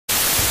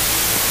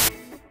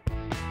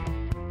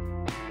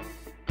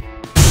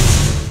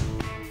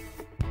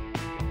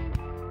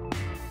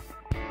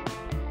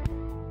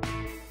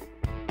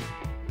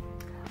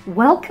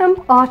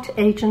Welcome Art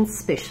Agent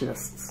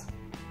Specialists.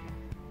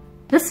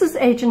 This is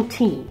Agent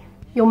T,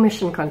 your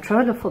mission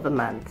controller for the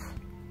month.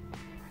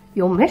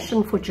 Your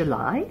mission for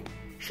July,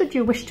 should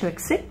you wish to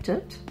accept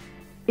it,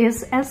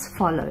 is as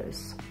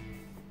follows.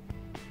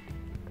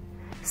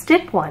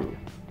 Step 1.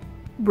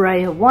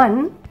 Braille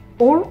one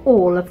or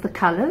all of the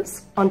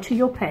colors onto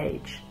your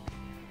page.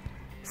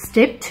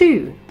 Step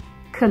 2.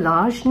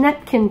 Collage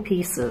napkin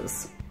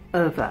pieces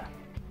over.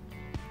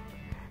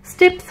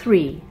 Step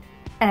 3.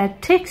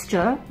 Add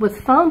texture with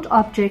found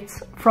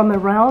objects from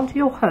around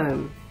your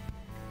home.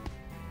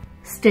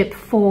 Step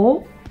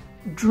 4.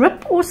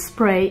 Drip or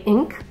spray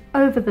ink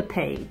over the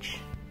page.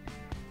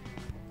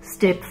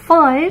 Step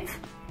 5.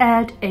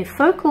 Add a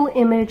focal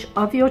image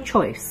of your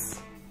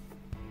choice.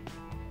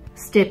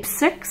 Step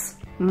 6.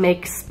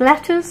 Make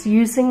splatters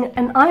using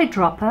an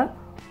eyedropper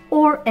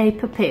or a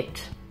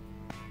pipette.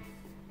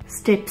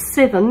 Step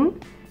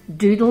 7.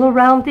 Doodle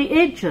around the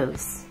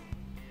edges.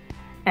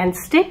 And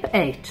Step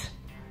 8.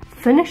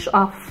 Finish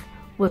off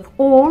with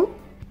all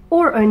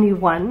or only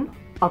one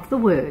of the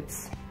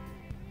words.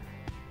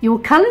 Your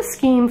color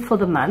scheme for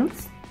the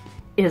month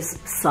is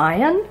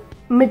cyan,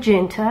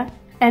 magenta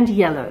and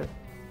yellow.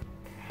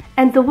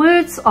 And the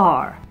words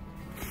are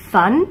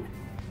fun,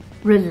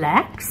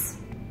 relax,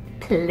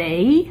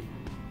 play,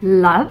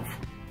 love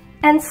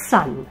and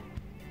sun.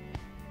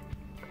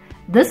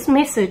 This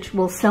message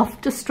will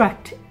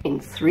self-destruct in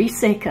 3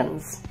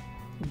 seconds.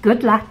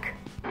 Good luck.